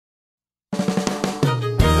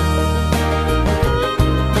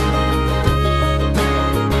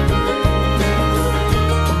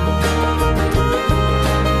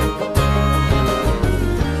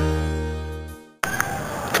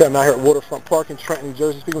I'm out here at Waterfront Park in Trenton, New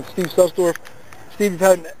Jersey, speaking with Steve Susdorf. Steve, you've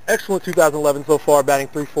had an excellent 2011 so far, batting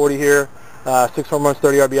 .340 here, 6 home runs,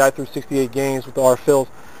 30 RBI through 68 games with the Phillies.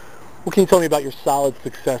 What can you tell me about your solid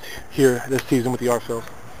success here this season with the Phillies?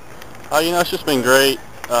 It's just been great.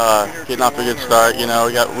 Getting off to a good start. We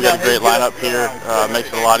got a great lineup here. Makes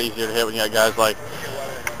it a lot easier to hit when you got guys like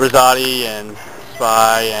Rosati and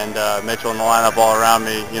Spy and Mitchell in the lineup all around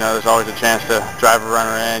me. There's always a chance to drive a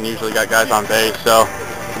runner in. Usually got guys on base, so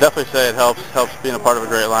I definitely say it helps being a part of a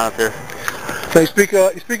great lineup here. So you speak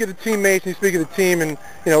of the teammates, and you speak of the team, and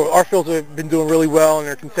our Phillies have been doing really well, and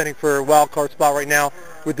they're contending for a wild card spot right now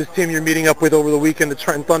with this team you're meeting up with over the weekend, the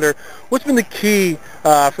Trenton Thunder. What's been the key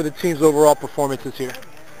for the team's overall performance this year?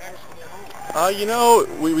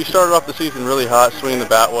 We started off the season really hot, swinging the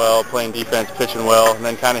bat well, playing defense, pitching well, and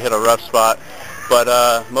then kind of hit a rough spot.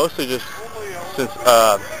 But mostly just since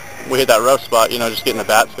we hit that rough spot, just getting the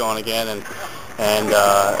bats going again and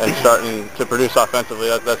starting to produce offensively,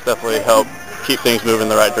 that's definitely helped keep things moving in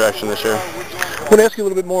the right direction this year. I want to ask you a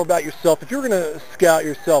little bit more about yourself. If you were going to scout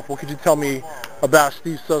yourself, what could you tell me about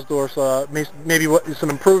Steve Susdorf? Maybe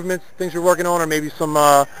some improvements, things you're working on, or maybe some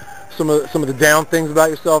of the down things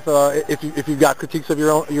about yourself. If you've got critiques of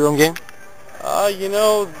your own game.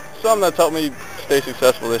 Something that's helped me stay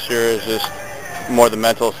successful this year is just more the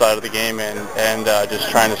mental side of the game and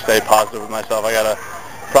just trying to stay positive with myself. I got a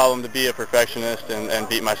problem to be a perfectionist and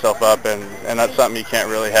beat myself up, and that's something you can't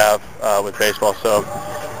really have with baseball. So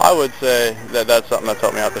I would say that's something that's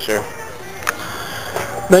helped me out this year.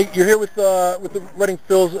 Now, you're here with the Reading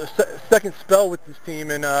Phillies, second spell with this team,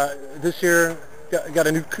 and this year got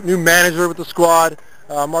a new manager with the squad.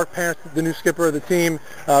 Mark Parents, the new skipper of the team.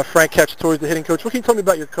 Frank Cacciatore's the hitting coach. What can you tell me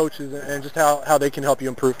about your coaches and just how they can help you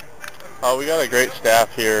improve? We got a great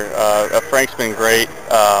staff here. Frank's been great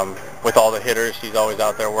with all the hitters. He's always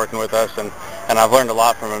out there working with us, and I've learned a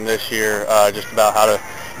lot from him this year, just about how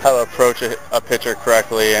to approach a pitcher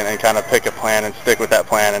correctly and kind of pick a plan and stick with that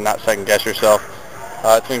plan and not second guess yourself.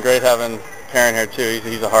 It's been great having Parent here too.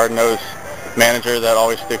 He's a hard-nosed manager that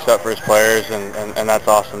always sticks up for his players, and that's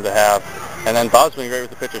awesome to have. And then Bob's been great with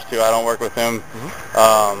the pitchers too. I don't work with him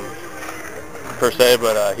per se,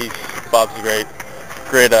 but Bob's a great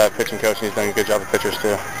pitching coach, and he's done a good job with pitchers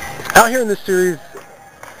too. Out here in this series,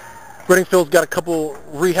 Reading Phil's got a couple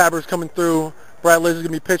rehabbers coming through. Brad Liz is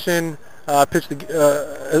going to be pitching,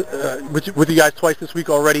 with you guys twice this week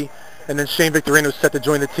already, and then Shane Victorino is set to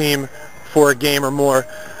join the team for a game or more.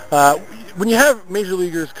 When you have major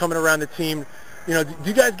leaguers coming around the team, do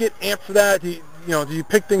you guys get amped for that? Do you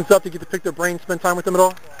pick things up? Do you get to pick their brains, spend time with them at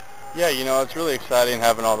all? Yeah, it's really exciting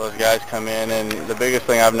having all those guys come in, and the biggest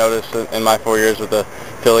thing I've noticed in my 4 years with the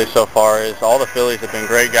Phillies so far is all the Phillies have been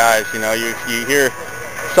great guys. You hear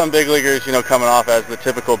some big leaguers, coming off as the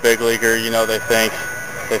typical big leaguer. They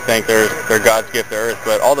think they're God's gift to earth,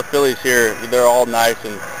 but all the Phillies here, they're all nice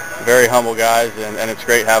and very humble guys, and it's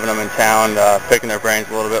great having them in town, picking their brains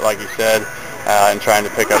a little bit, like you said, and trying to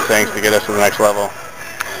pick up things to get us to the next level.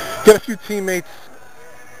 Got a few teammates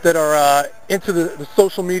that are into the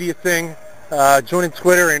social media thing, joining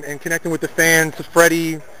Twitter and connecting with the fans.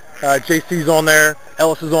 Freddie, JC's on there,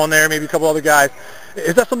 Ellis is on there, maybe a couple other guys.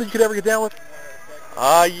 Is that something you could ever get down with?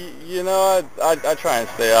 I try and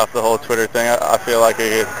stay off the whole Twitter thing. I feel like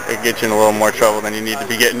it gets you in a little more trouble than you need to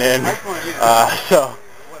be getting in. So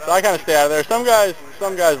I kind of stay out of there. Some guys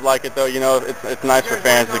like it though. It's nice for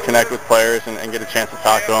fans to connect with players and get a chance to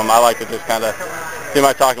talk to them. I like to just kind of do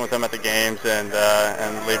my talking with them at the games and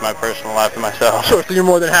leave my personal life to myself. Sure. So you're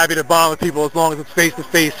more than happy to bond with people as long as it's face to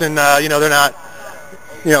face and they're not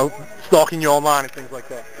stalking you online and things like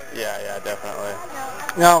that. Yeah, definitely.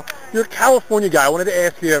 Now, you're a California guy. I wanted to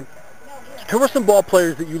ask you, who were some ball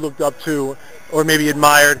players that you looked up to or maybe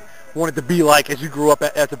admired, wanted to be like as you grew up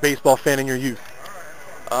as a baseball fan in your youth?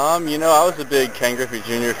 I was a big Ken Griffey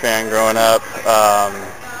Jr. fan growing up.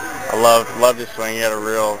 I loved his swing. He had a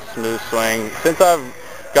real smooth swing. Since I've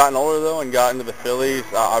gotten older, though, and gotten to the Phillies,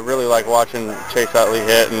 I really like watching Chase Utley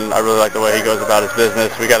hit, and I really like the way he goes about his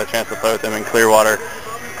business. We got a chance to play with him in Clearwater,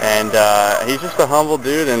 and he's just a humble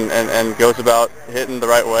dude and goes about hitting the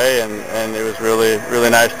right way, and it was really, really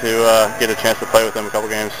nice to get a chance to play with him a couple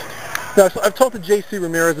games. Now, so I've talked to J.C.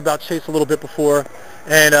 Ramirez about Chase a little bit before,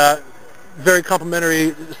 and very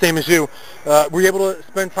complimentary, same as you. Were you able to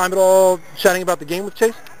spend time at all chatting about the game with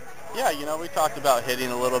Chase? Yeah, we talked about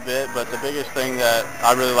hitting a little bit, but the biggest thing that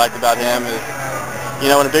I really liked about him is,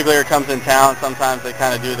 when a big leaguer comes in town, sometimes they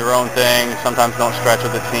kind of do their own thing, sometimes don't stretch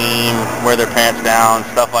with the team, wear their pants down,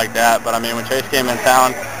 stuff like that. But, when Chase came in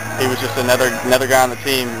town, he was just another guy on the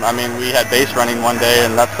team. We had base running one day,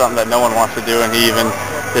 and that's something that no one wants to do, and he even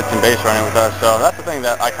did some base running with us. So that's the thing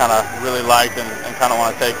that I kind of really liked and kind of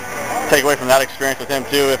want to take away from that experience with him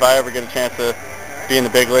too. If I ever get a chance to be in the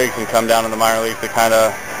big leagues and come down to the minor leagues, to kind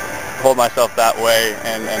of hold myself that way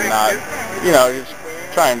and not, just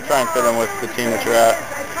try and fit in with the team that you're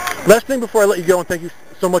at. Last thing before I let you go, and thank you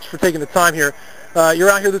so much for taking the time here. You're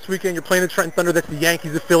out here this weekend. You're playing the Trenton Thunder. That's the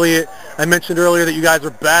Yankees affiliate. I mentioned earlier that you guys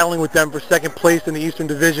are battling with them for second place in the Eastern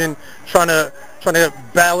Division, trying to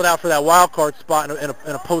battle it out for that wild card spot in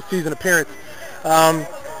a postseason appearance.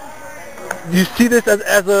 Do you see this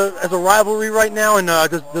as a rivalry right now? And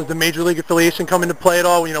does the major league affiliation come into play at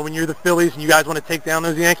all? When you're the Phillies and you guys want to take down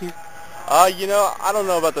those Yankees? I don't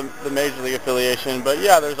know about the major league affiliation, but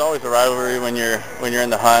yeah, there's always a rivalry when you're in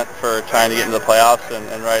the hunt for trying to get into the playoffs,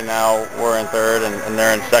 and right now we're in third and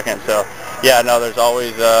they're in second. So yeah, no, there's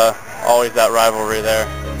always that rivalry there.